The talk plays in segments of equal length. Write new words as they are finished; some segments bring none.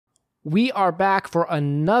We are back for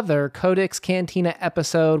another Codex Cantina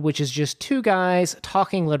episode, which is just two guys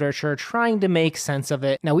talking literature, trying to make sense of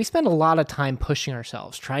it. Now, we spend a lot of time pushing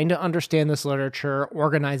ourselves, trying to understand this literature,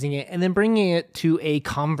 organizing it, and then bringing it to a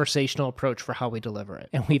conversational approach for how we deliver it.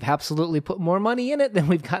 And we've absolutely put more money in it than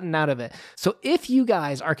we've gotten out of it. So if you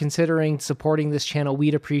guys are considering supporting this channel,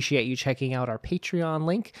 we'd appreciate you checking out our Patreon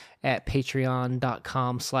link at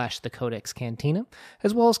patreon.com/thecodexcantina,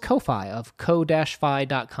 as well as Ko-Fi of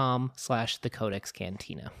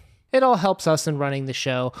ko-fi.com/thecodexcantina. It all helps us in running the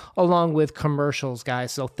show, along with commercials,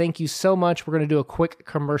 guys. So thank you so much. We're going to do a quick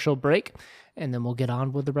commercial break, and then we'll get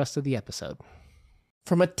on with the rest of the episode.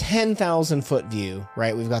 From a 10,000-foot view,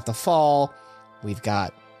 right, we've got the fall, we've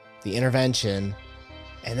got the intervention,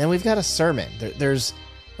 and then we've got a sermon. There's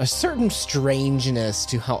a certain strangeness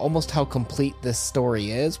to how complete this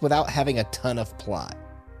story is without having a ton of plot.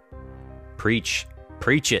 Preach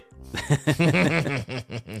it.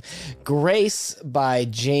 Grace by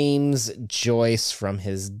James Joyce from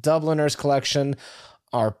his Dubliners collection.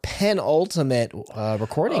 Our penultimate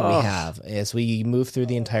recording we have as we move through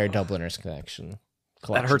the entire Dubliners collection.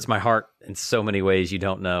 That hurts my heart in so many ways you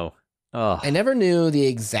don't know. Oh. I never knew the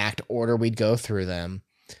exact order we'd go through them,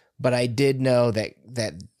 but I did know that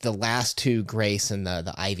the last two, Grace and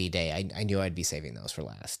the Ivy Day, I knew I'd be saving those for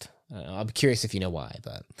last. I'm curious if you know why,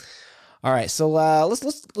 but all right. So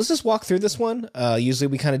let's just walk through this one. Usually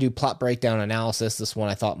we kind of do plot breakdown analysis. This one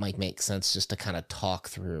I thought might make sense just to kind of talk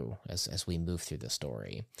through as we move through the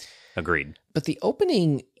story. Agreed. But the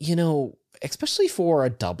opening, especially for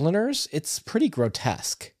a Dubliners, it's pretty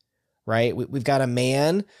grotesque, right? We've got a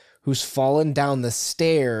man who's fallen down the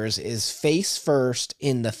stairs, is face first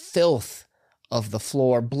in the filth of the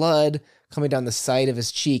floor, blood coming down the side of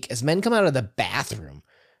his cheek as men come out of the bathroom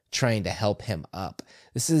trying to help him up.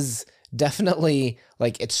 This is definitely,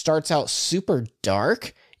 it starts out super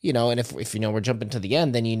dark, and if we're jumping to the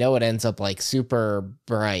end, then it ends up super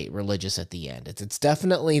bright religious at the end. It's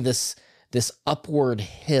definitely this upward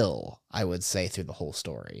hill, I would say, through the whole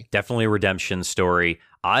story. Definitely a redemption story.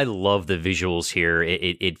 I love the visuals here.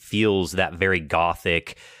 It feels that very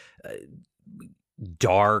gothic,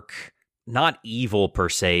 dark, not evil per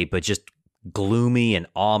se, but just gloomy and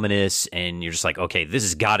ominous, and you're just like, okay, this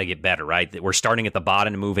has got to get better, right? We're starting at the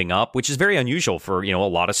bottom and moving up, which is very unusual for, a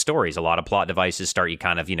lot of stories. A lot of plot devices start you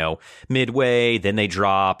kind of, midway, then they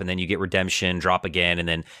drop, and then you get redemption, drop again, and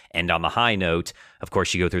then end on the high note. Of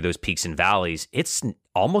course, you go through those peaks and valleys. It's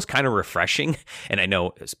almost kind of refreshing. And I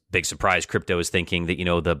know, big surprise, Crypto is thinking that,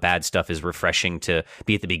 the bad stuff is refreshing to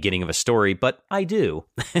be at the beginning of a story, but I do.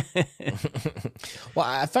 Well,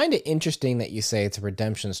 I find it interesting that you say it's a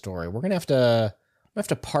redemption story. We're going to have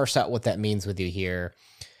to parse out what that means with you here,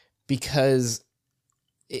 because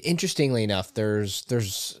interestingly enough,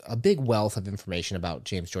 there's a big wealth of information about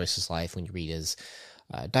James Joyce's life. When you read his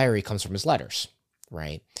diary, comes from his letters,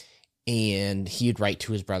 right? And he'd write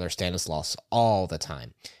to his brother Stanislaus all the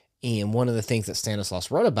time. And one of the things that Stanislaus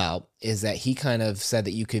wrote about is that he kind of said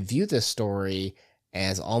that you could view this story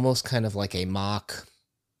as almost kind of like a mock,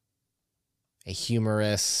 a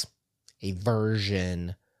humorous, a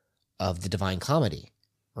version of the Divine Comedy,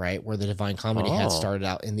 right? Where the Divine Comedy had started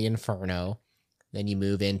out in the Inferno, then you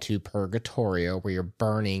move into Purgatorio, where you're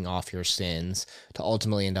burning off your sins to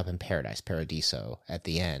ultimately end up in paradise, Paradiso, at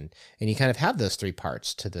the end. And you kind of have those three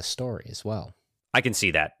parts to this story as well. I can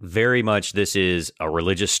see that. Very much this is a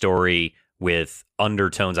religious story with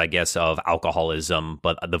undertones, I guess, of alcoholism.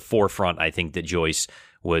 But the forefront, I think, that Joyce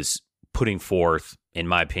was putting forth, in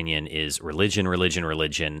my opinion, is religion.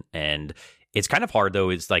 And it's kind of hard, though.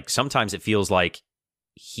 It's sometimes it feels like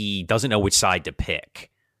he doesn't know which side to pick.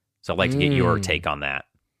 So I'd like to get your take on that.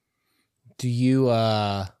 Do you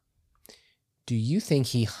think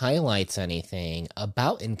he highlights anything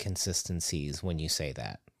about inconsistencies when you say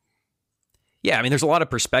that? Yeah, I mean, there's a lot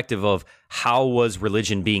of perspective of how was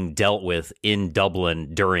religion being dealt with in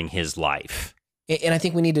Dublin during his life. And I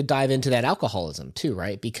think we need to dive into that alcoholism too,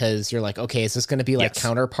 right? Because you're like, okay, is this going to be like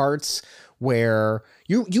Counterparts, where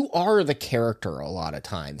you are the character a lot of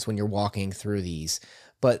times when you're walking through these,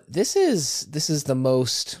 but this is the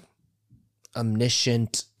most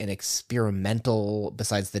omniscient and experimental,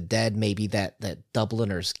 besides the dead, maybe that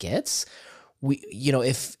Dubliners gets.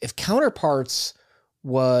 If Counterparts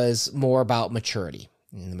was more about maturity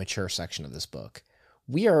in the mature section of this book,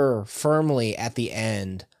 we are firmly at the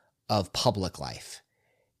end of public life.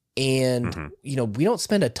 And, we don't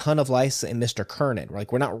spend a ton of life in Mr. Kernan.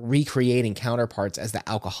 We're not recreating Counterparts as the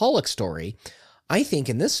alcoholic story. I think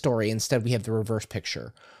in this story, instead, we have the reverse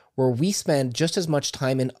picture, where we spend just as much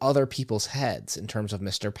time in other people's heads in terms of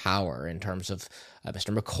Mr. Power, in terms of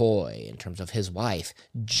Mr. McCoy, in terms of his wife,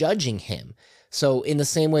 judging him. So in the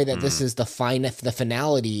same way that this is the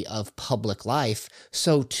finality of public life,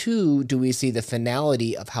 so too do we see the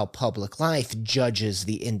finality of how public life judges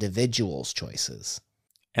the individual's choices.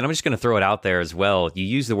 And I'm just going to throw it out there as well. You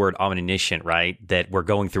use the word omniscient, right? That we're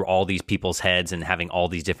going through all these people's heads and having all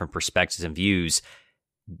these different perspectives and views.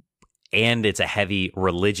 And it's a heavy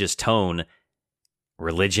religious tone.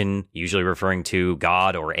 Religion, usually referring to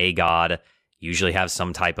God or a God, usually have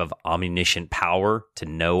some type of omniscient power to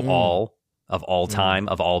know all of all time,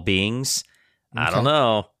 of all beings. Okay. I don't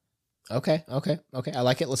know. Okay. I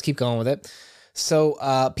like it. Let's keep going with it.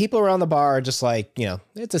 So people around the bar are just like,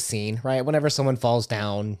 it's a scene, right? Whenever someone falls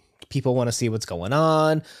down, people want to see what's going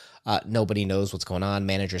on. Nobody knows what's going on.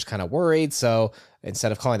 Manager's kind of worried. So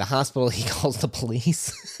instead of calling the hospital, he calls the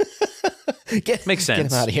police. Makes sense.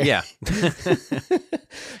 Get him out of here. Yeah.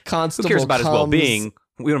 Constable Who cares about comes, his well-being?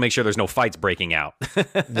 We want to make sure there's no fights breaking out.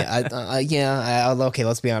 Okay,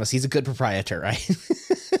 let's be honest. He's a good proprietor, right?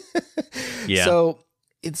 Yeah. So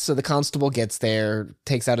the constable gets there,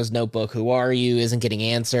 takes out his notebook. Who are you? Isn't getting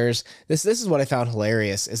answers. This is what I found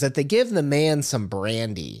hilarious, is that they give the man some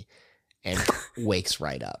brandy and wakes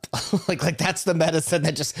right up. like that's the medicine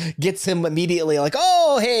that just gets him immediately like,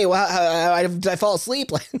 oh, hey, well, did I fall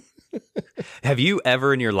asleep? Have you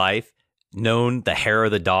ever in your life known the hair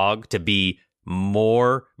of the dog to be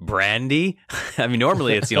more brandy? I mean,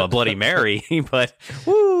 normally it's, a Bloody Mary, but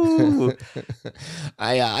woo.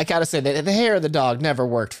 I gotta say that the hair of the dog never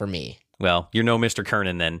worked for me. Well, you're no Mr.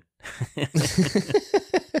 Kernan then.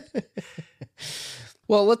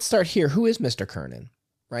 Well, let's start here. Who is Mr. Kernan,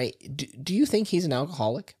 right? Do you think he's an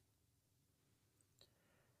alcoholic?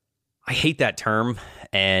 I hate that term,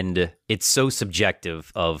 and it's so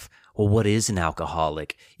subjective of, well, what is an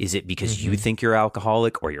alcoholic? Is it because you think you're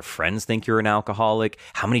alcoholic or your friends think you're an alcoholic?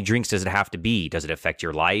 How many drinks does it have to be? Does it affect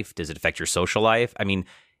your life? Does it affect your social life? I mean,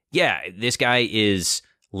 yeah, this guy is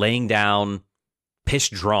laying down, piss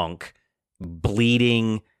drunk,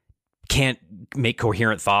 bleeding, can't make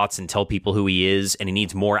coherent thoughts and tell people who he is, and he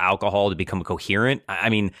needs more alcohol to become coherent. I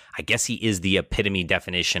mean, I guess he is the epitome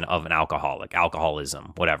definition of an alcoholic,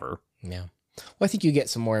 alcoholism, whatever. Yeah. Well, I think you get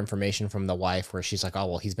some more information from the wife where she's like, oh,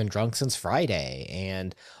 well, he's been drunk since Friday.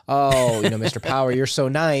 And, oh, Mr. Power, you're so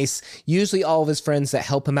nice. Usually all of his friends that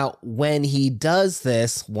help him out when he does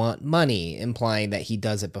this want money, implying that he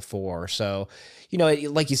does it before. So,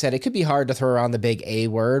 like you said, it could be hard to throw around the big A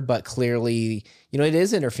word, but clearly, it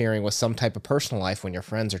is interfering with some type of personal life when your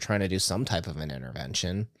friends are trying to do some type of an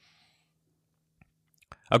intervention.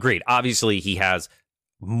 Agreed. Obviously, he has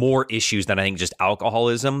more issues than I think just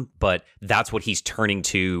alcoholism, but that's what he's turning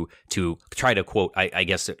to try to, quote, I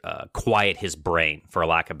guess, quiet his brain, for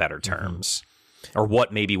lack of better terms, or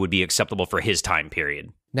what maybe would be acceptable for his time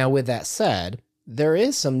period. Now, with that said, there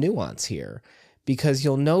is some nuance here, because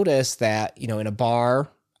you'll notice that, in a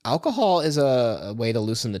bar, alcohol is a way to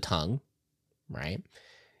loosen the tongue, right?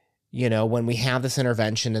 When we have this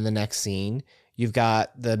intervention in the next scene, you've got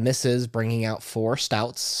the missus bringing out 4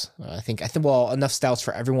 stouts. I think, enough stouts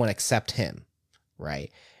for everyone except him, right?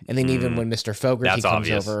 And then even when Mr. Fogarty comes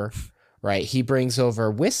over, right, he brings over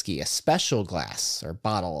whiskey, a special glass or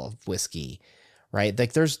bottle of whiskey, right?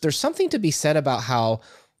 Like there's something to be said about how,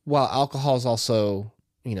 while alcohol is also,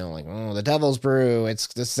 the devil's brew,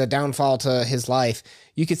 this is a downfall to his life.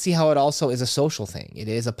 You could see how it also is a social thing. It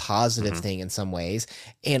is a positive thing in some ways.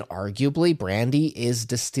 And arguably, brandy is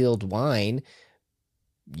distilled wine.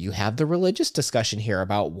 You have the religious discussion here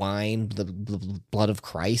about wine, the blood of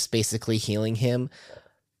Christ basically healing him.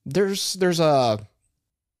 There's a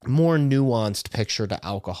more nuanced picture to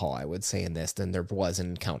alcohol, I would say, in this than there was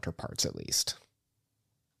in counterparts, at least.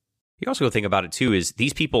 You also think about it, too, is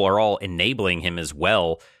these people are all enabling him as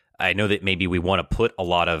well. I know that maybe we want to put a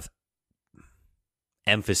lot of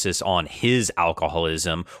emphasis on his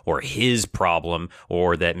alcoholism or his problem,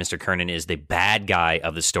 or that Mr. Kernan is the bad guy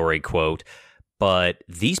of the story, quote. But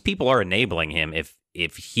these people are enabling him.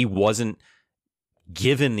 If he wasn't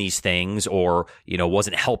given these things, or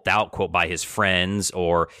wasn't helped out, quote, by his friends,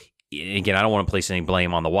 or again, I don't want to place any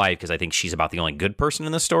blame on the wife because I think she's about the only good person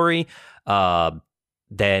in the story,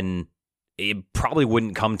 then it probably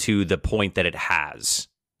wouldn't come to the point that it has.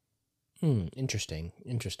 Interesting.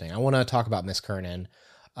 I want to talk about Miss Kernan.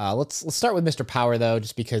 Let's start with Mr. Power, though,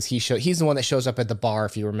 just because he's the one that shows up at the bar,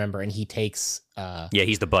 if you remember, and he takes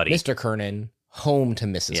he's the buddy, Mr. Kernan home to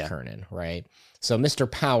Mrs. Kernan, right? So Mr.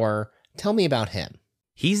 Power, tell me about him.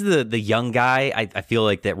 He's the young guy, I feel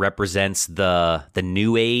like, that represents the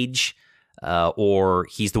new age or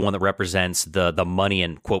he's the one that represents the money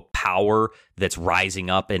and, quote, power that's rising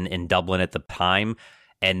up in Dublin at the time,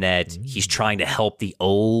 and that he's trying to help the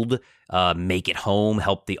old make it home,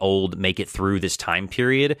 help the old make it through this time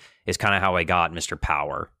period, is kind of how I got Mr.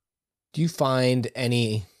 Power. Do you find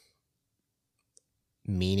any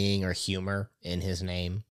meaning or humor in his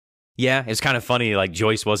name? Yeah, it's kind of funny. Like,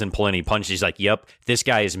 Joyce wasn't pulling any punches. She's like, "Yep, this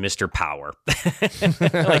guy is Mr. Power."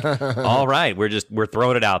 Like, all right, we're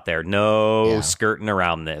throwing it out there. No skirting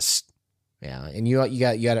around this. Yeah, and you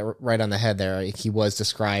got it right on the head there. He was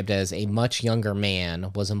described as a much younger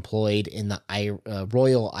man, was employed in the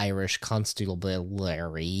Royal Irish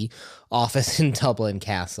Constabulary office in Dublin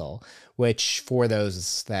Castle, which, for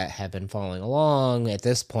those that have been following along at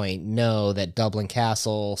this point, know that Dublin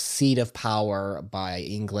Castle, seat of power by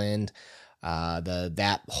England,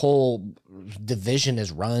 that whole division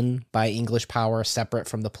is run by English power, separate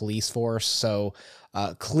from the police force. So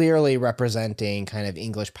clearly representing kind of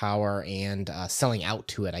English power and selling out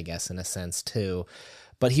to it, I guess, in a sense too.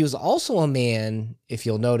 But he was also a man, if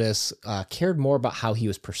you'll notice, cared more about how he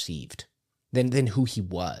was perceived than who he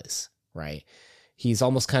was, right? He's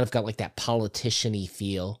almost kind of got like that politician-y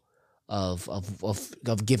feel of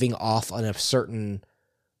giving off on a certain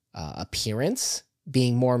appearance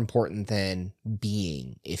being more important than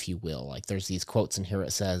being, if you will. Like, there's these quotes in here.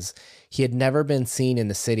 It says, he had never been seen in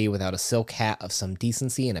the city without a silk hat of some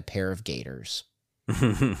decency and a pair of gaiters.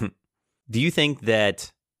 Do you think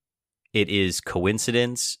that it is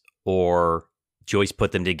coincidence, or Joyce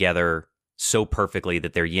put them together so perfectly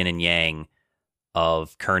that their yin and yang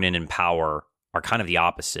of Kernan and Power are kind of the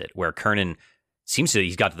opposite, where Kernan seems to,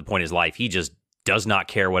 he's got to the point in his life, he just does not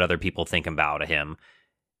care what other people think about him.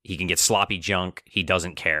 He can get sloppy junk. He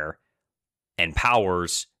doesn't care. And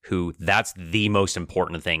Powers, who that's the most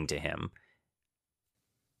important thing to him.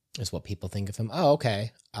 Is what people think of him. Oh,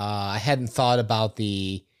 okay. I hadn't thought about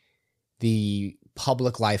the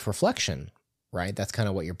public life reflection, right? That's kind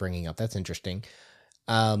of what you're bringing up. That's interesting.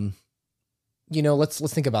 Let's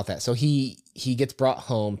think about that. So he gets brought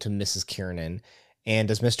home to Mrs. Kiernan. And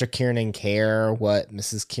does Mr. Kiernan care what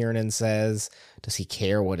Mrs. Kiernan says? Does he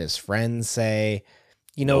care what his friends say?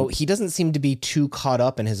 Nope. He doesn't seem to be too caught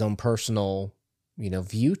up in his own personal,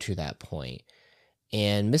 view to that point.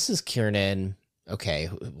 And Mrs. Kiernan, okay,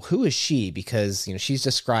 who is she? Because, she's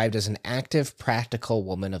described as an active, practical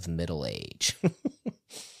woman of middle age.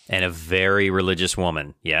 And a very religious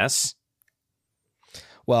woman, yes?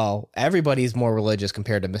 Well, everybody's more religious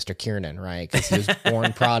compared to Mr. Kiernan, right? Because he was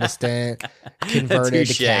born Protestant, converted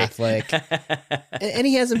to Catholic, and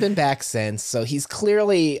he hasn't been back since. So he's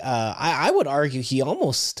clearly, I would argue he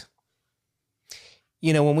almost,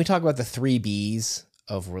 when we talk about the 3 B's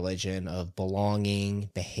of religion, of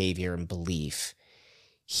belonging, behavior, and belief,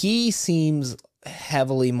 he seems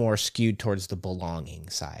heavily more skewed towards the belonging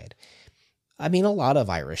side. I mean, a lot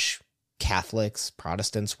of Irish Catholics,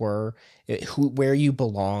 Protestants were, where you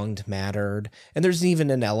belonged mattered. And there's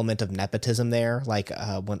even an element of nepotism there. Like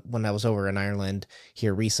when I was over in Ireland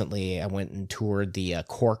here recently, I went and toured the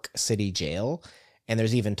Cork City Jail. And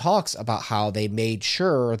there's even talks about how they made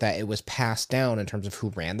sure that it was passed down in terms of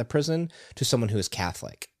who ran the prison to someone who is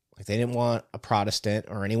Catholic. Like, they didn't want a Protestant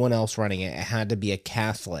or anyone else running it. It had to be a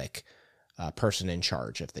Catholic person in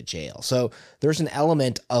charge of the jail. So there's an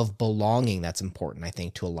element of belonging that's important, I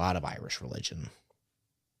think, to a lot of Irish religion.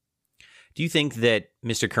 Do you think that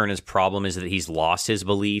Mr. Kernan's problem is that he's lost his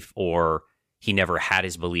belief, or he never had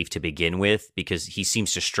his belief to begin with? Because he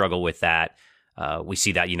seems to struggle with that. We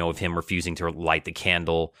see that, of him refusing to light the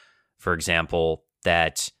candle, for example,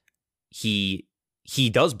 that he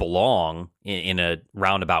does belong in a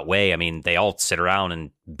roundabout way. I mean, they all sit around and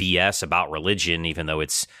BS about religion, even though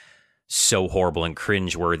it's so horrible and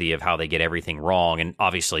cringeworthy of how they get everything wrong. And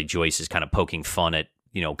obviously Joyce is kind of poking fun at,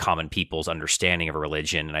 common people's understanding of a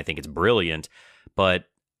religion. And I think it's brilliant, but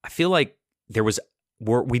I feel like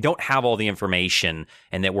we don't have all the information,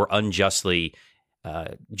 and that we're unjustly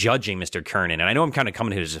judging Mr. Kernan. And I know I'm kind of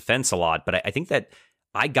coming to his defense a lot, but I think that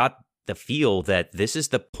I got the feel that this is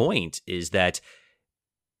the point, is that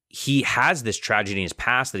he has this tragedy in his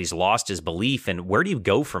past, that he's lost his belief. And where do you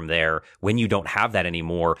go from there when you don't have that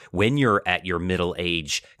anymore, when you're at your middle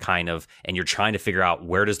age kind of, and you're trying to figure out,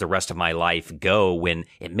 where does the rest of my life go when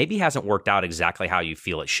it maybe hasn't worked out exactly how you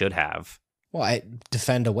feel it should have? Well, I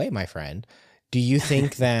defend away, my friend. Do you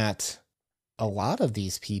think that a lot of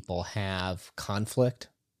these people have conflict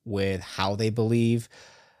with how they believe?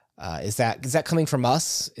 Is that coming from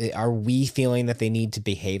us? Are we feeling that they need to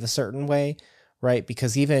behave a certain way? Right,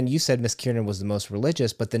 because even you said Miss Kiernan was the most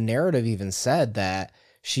religious, but the narrative even said that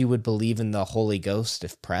she would believe in the Holy Ghost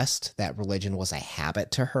if pressed, that religion was a habit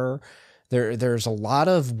to her, there's a lot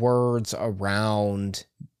of words around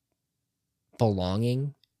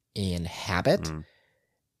belonging and habit. Mm.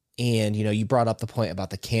 And, you brought up the point about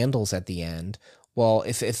the candles at the end. Well,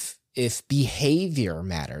 if behavior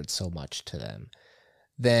mattered so much to them,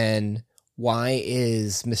 then why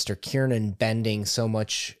is Mr. Kiernan bending so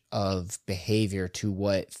much of behavior to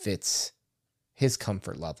what fits his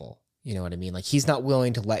comfort level? You know what I mean? Like, he's not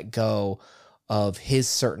willing to let go of his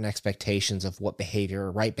certain expectations of what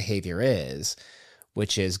right behavior is,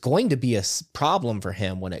 which is going to be a problem for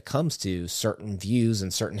him when it comes to certain views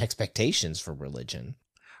and certain expectations for religion.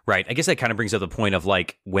 Right. I guess that kind of brings up the point of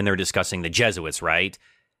like when they're discussing the Jesuits, right?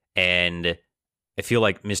 And I feel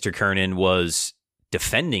like Mr. Kiernan was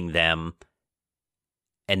defending them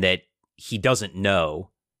and that he doesn't know.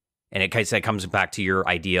 And that comes back to your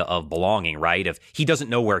idea of belonging, right? If he doesn't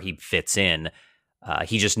know where he fits in,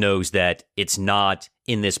 he just knows that it's not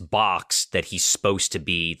in this box that he's supposed to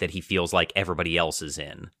be, that he feels like everybody else is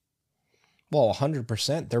in. Well,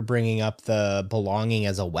 100%. They're bringing up the belonging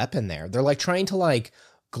as a weapon there. They're like trying to like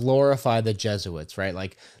glorify the Jesuits, right?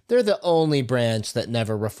 Like they're the only branch that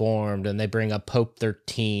never reformed, and they bring up Pope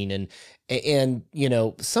 13 and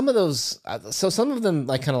some of those, so some of them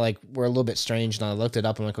like kind of like were a little bit strange, and I looked it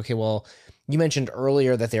up and I'm like, okay, well, you mentioned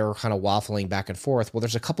earlier that they were kind of waffling back and forth. Well,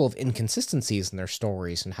 there's a couple of inconsistencies in their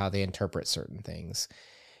stories and how they interpret certain things.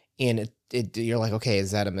 And you're like, okay,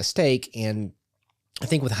 is that a mistake? And I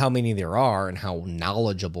think with how many there are and how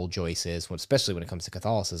knowledgeable Joyce is, especially when it comes to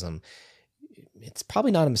Catholicism, it's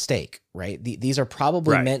probably not a mistake, right? These are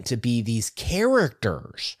probably meant to be, these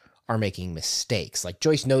characters are making mistakes. Like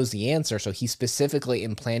Joyce knows the answer, so he's specifically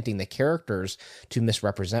implanting the characters to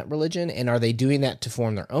misrepresent religion. And are they doing that to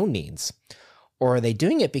form their own needs? Or are they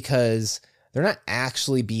doing it because they're not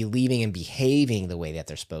actually believing and behaving the way that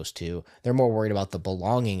they're supposed to? They're more worried about the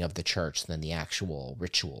belonging of the church than the actual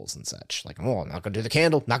rituals and such. Like, oh, I'm not going to do the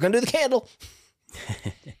candle, not going to do the candle.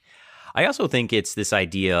 I also think it's this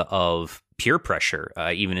idea of peer pressure,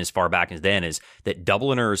 even as far back as then, is that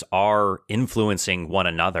Dubliners are influencing one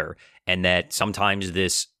another, and that sometimes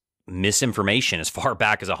this misinformation as far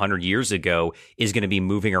back as 100 years ago is going to be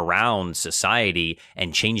moving around society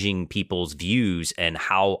and changing people's views and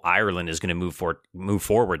how Ireland is going to move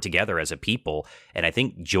forward together as a people. And I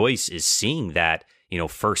think Joyce is seeing that,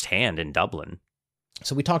 firsthand in Dublin.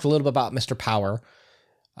 So we talked a little bit about Mr. Power.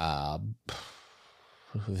 How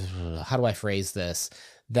do I phrase this?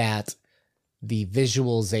 That the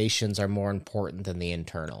visualizations are more important than the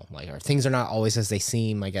internal. Like, or things are not always as they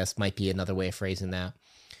seem, I guess might be another way of phrasing that.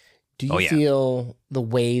 Do you feel the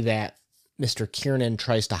way that Mr. Kiernan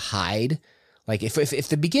tries to hide? Like if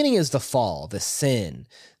the beginning is the fall, the sin,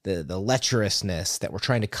 the lecherousness that we're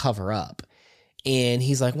trying to cover up, and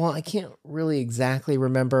he's like, well, I can't really exactly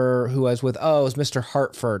remember who I was with. Oh, it was Mr.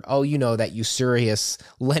 Hartford. Oh, that usurious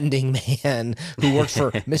lending man who works for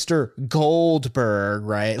Mr. Goldberg,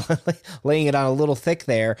 right? Laying it on a little thick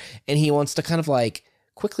there. And he wants to kind of like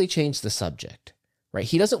quickly change the subject, right?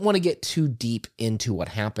 He doesn't want to get too deep into what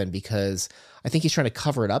happened because I think he's trying to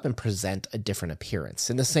cover it up and present a different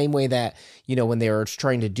appearance. In the same way that, when they were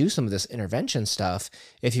trying to do some of this intervention stuff,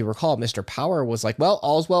 if you recall, Mr. Power was like, well,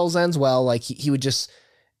 all's well ends well. Like he would just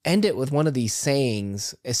end it with one of these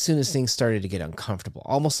sayings as soon as things started to get uncomfortable.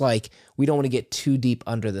 Almost like, we don't want to get too deep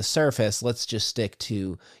under the surface. Let's just stick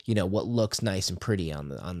to, what looks nice and pretty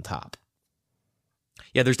on top.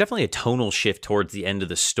 Yeah, there's definitely a tonal shift towards the end of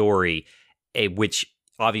the story, which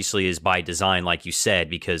obviously is by design, like you said,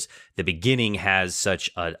 because the beginning has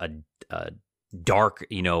such a dark,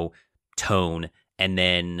 tone, and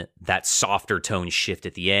then that softer tone shift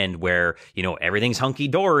at the end where, everything's hunky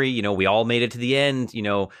dory. We all made it to the end,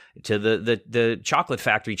 to the chocolate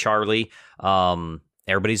factory, Charlie.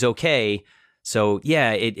 Everybody's okay. So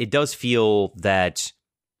yeah, it does feel that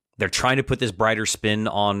they're trying to put this brighter spin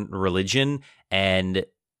on religion. And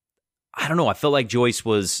I don't know, I feel like Joyce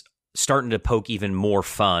was starting to poke even more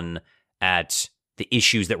fun at the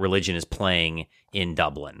issues that religion is playing in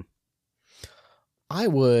Dublin. I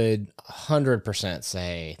would 100%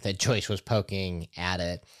 say that Joyce was poking at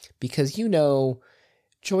it because,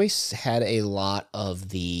 Joyce had a lot of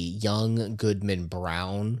the young Goodman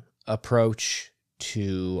Brown approach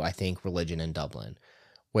to, I think, religion in Dublin,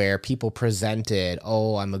 where people presented,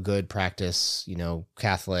 oh, I'm a good practice,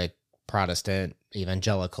 Catholic, Protestant,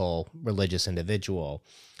 evangelical, religious individual.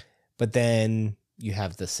 But then you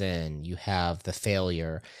have the sin, you have the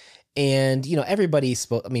failure, and,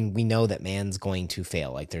 we know that man's going to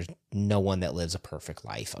fail. Like there's no one that lives a perfect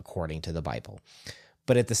life according to the Bible.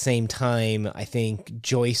 But at the same time, I think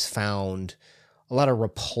Joyce found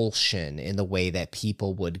repulsion in the way that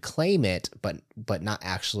people would claim it, but not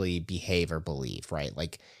actually behave or believe, right?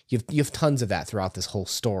 Like you have tons of that throughout this whole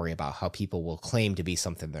story about how people will claim to be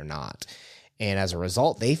something they're not. And as a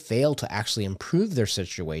result, they fail to actually improve their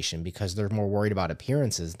situation because they're more worried about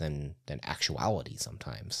appearances than actuality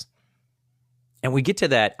sometimes. And we get to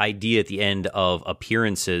that idea at the end of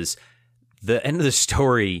appearances. The end of the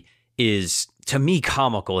story is, to me,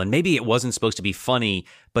 comical, and maybe it wasn't supposed to be funny,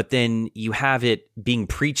 but then you have it being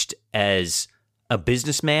preached as a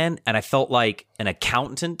businessman, and I felt like an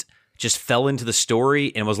accountant just fell into the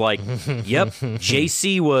story and was like, yep,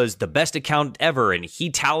 JC was the best accountant ever, and he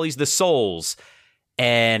tallies the souls.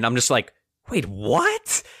 And I'm just like, wait,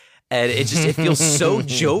 what? And it feels so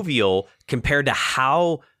jovial compared to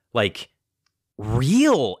how, like,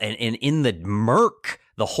 real and in the murk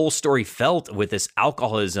the whole story felt with this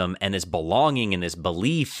alcoholism and this belonging and this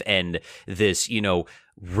belief and this,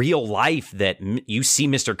 real life that you see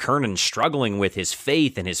Mr. Kernan struggling with his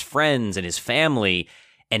faith and his friends and his family.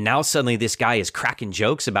 And now suddenly this guy is cracking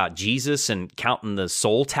jokes about Jesus and counting the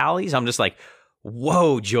soul tallies. I'm just like,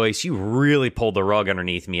 whoa, Joyce, you really pulled the rug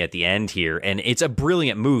underneath me at the end here. And it's a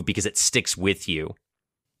brilliant move because it sticks with you.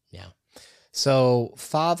 Yeah. So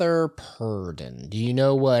Father Purdon, do you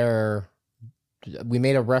know where we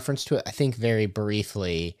made a reference to it? I think very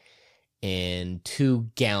briefly in 2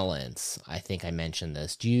 Gallants. I think I mentioned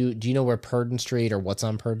this. Do you know where Purdon Street or what's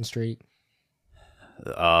on Purdon Street?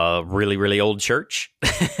 Really, really old church.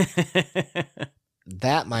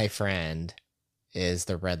 That, my friend, is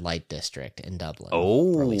the red light district in Dublin.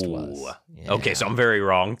 Oh, or at least was. Yeah. Okay, so I'm very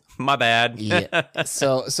wrong. My bad. Yeah.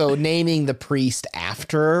 So naming the priest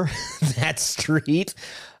after that street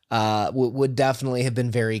would definitely have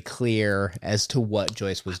been very clear as to what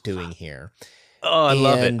Joyce was doing here. Oh, I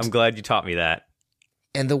love it. I'm glad you taught me that.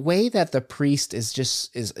 And the way that the priest is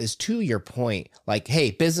to your point, like,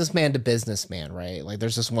 hey, businessman to businessman, right? Like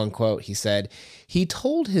there's this one quote. He said, he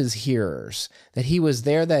told his hearers that he was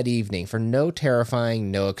there that evening for no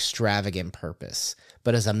terrifying, no extravagant purpose,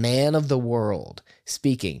 but as a man of the world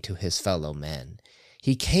speaking to his fellow men.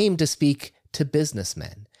 He came to speak to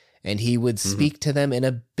businessmen, and he would speak to them in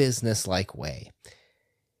a businesslike way.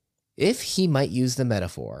 If he might use the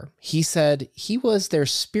metaphor, he said he was their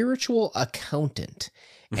spiritual accountant,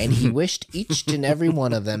 and he wished each and every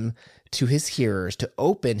one of them, to his hearers, to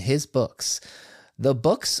open his books, the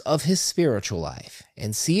books of his spiritual life,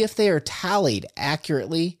 and see if they are tallied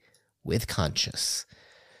accurately with conscience.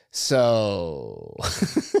 So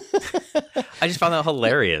I just found that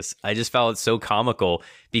hilarious. I just found it so comical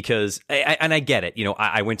because, and I get it.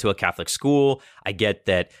 I went to a Catholic school. I get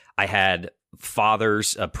that I had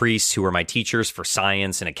fathers, priests who were my teachers for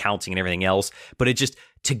science and accounting and everything else. But it just,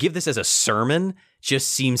 to give this as a sermon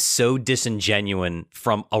just seems so disingenuous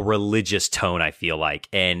from a religious tone, I feel like.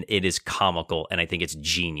 And it is comical. And I think it's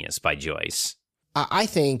genius by Joyce. I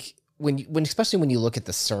think especially when you look at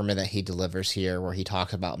the sermon that he delivers here, where he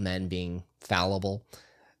talks about men being fallible,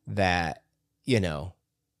 that,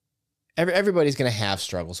 everybody's going to have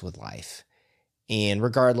struggles with life. And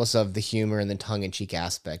regardless of the humor and the tongue-in-cheek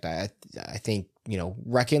aspect, I think,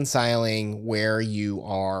 reconciling where you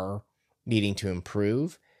are needing to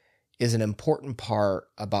improve is an important part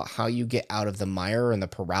about how you get out of the mire and the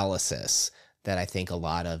paralysis that I think a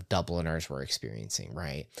lot of Dubliners were experiencing,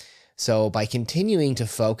 right? So by continuing to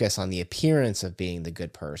focus on the appearance of being the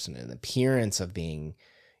good person and the appearance of being,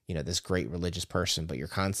 this great religious person, but you're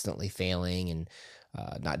constantly failing and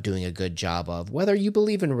not doing a good job of, whether you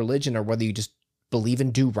believe in religion or whether you just believe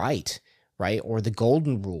in do right, or the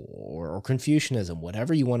golden rule or Confucianism,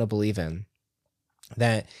 whatever you want to believe in,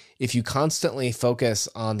 that if you constantly focus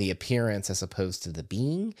on the appearance as opposed to the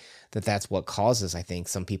being, that's what causes, I think,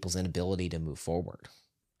 some people's inability to move forward.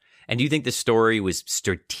 And do you think the story was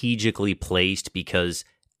strategically placed because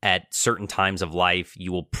at certain times of life,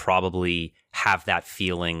 you will probably have that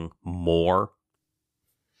feeling more?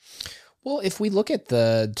 Well, if we look at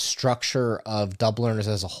the structure of Dubliners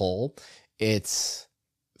as a whole, it's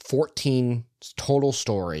 14 total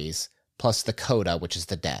stories plus the coda, which is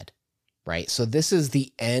the dead, right? So this is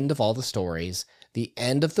the end of all the stories, the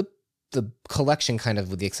end of the collection, kind of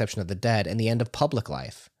with the exception of the dead, and the end of public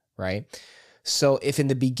life, right? So if in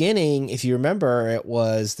the beginning, if you remember, it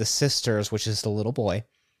was the sisters, which is the little boy,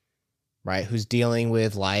 right, who's dealing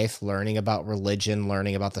with life, learning about religion,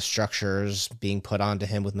 learning about the structures being put onto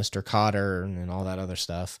him with Mr. Cotter and all that other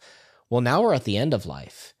stuff. Well, now we're at the end of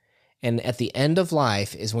life. And at the end of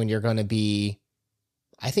life is when you're going to be,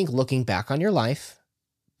 I think, looking back on your life,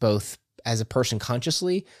 both as a person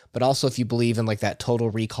consciously, but also if you believe in like that total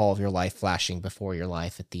recall of your life flashing before your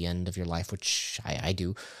life at the end of your life, which I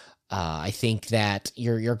do. I think that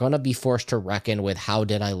you're going to be forced to reckon with how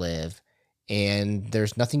did I live, and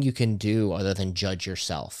there's nothing you can do other than judge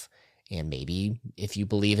yourself. And maybe if you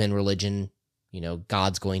believe in religion,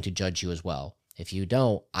 God's going to judge you as well. If you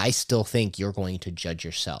don't, I still think you're going to judge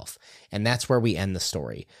yourself. And that's where we end the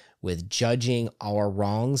story, with judging our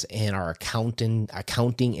wrongs, and our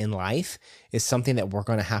accounting in life is something that we're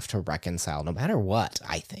going to have to reconcile no matter what,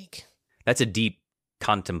 I think. That's a deep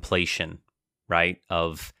contemplation, right?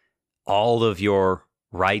 Of all of your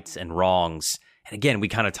rights and wrongs. And again, we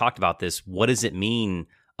kind of talked about this. What does it mean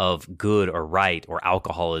of good or right or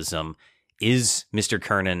alcoholism? Is Mr.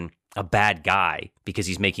 Kernan a bad guy because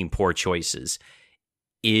he's making poor choices?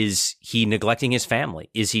 Is he neglecting his family?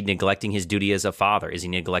 Is he neglecting his duty as a father? Is he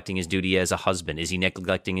neglecting his duty as a husband? Is he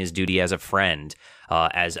neglecting his duty as a friend,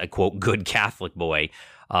 as a, quote, good Catholic boy?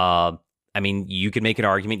 I mean, you could make an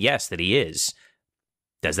argument, yes, that he is.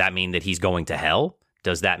 Does that mean that he's going to hell?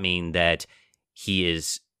 Does that mean that he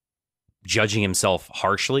is judging himself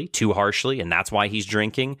harshly, too harshly, and that's why he's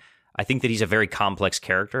drinking? I think that he's a very complex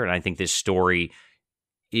character, and I think this story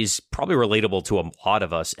is probably relatable to a lot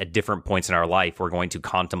of us at different points in our life. We're going to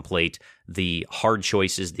contemplate the hard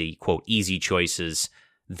choices, the, quote, easy choices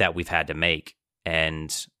that we've had to make.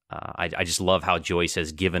 And I just love how Joyce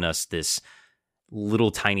has given us this little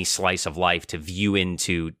tiny slice of life to view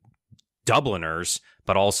into Dubliners,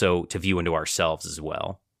 but also to view into ourselves as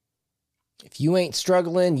well. If you ain't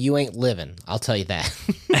struggling, you ain't living. I'll tell you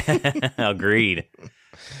that. Agreed.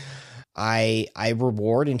 I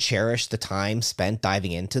reward and cherish the time spent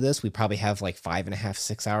diving into this. We probably have like 5.5,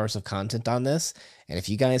 6 hours of content on this. And if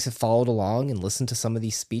you guys have followed along and listened to some of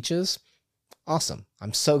these speeches, awesome.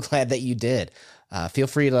 I'm so glad that you did. Feel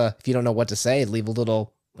free to, if you don't know what to say, leave a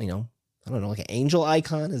little, I don't know, like an angel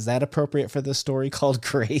icon. Is that appropriate for this story called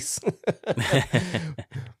Grace?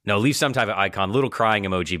 No, leave some type of icon. Little crying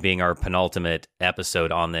emoji being our penultimate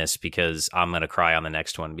episode on this, because I'm going to cry on the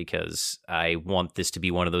next one, because I want this to be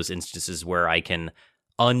one of those instances where I can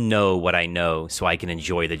unknow what I know so I can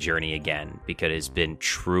enjoy the journey again, because it's been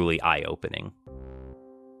truly eye-opening.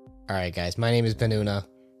 All right, guys. My name is Benuna.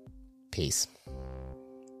 Peace.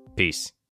 Peace.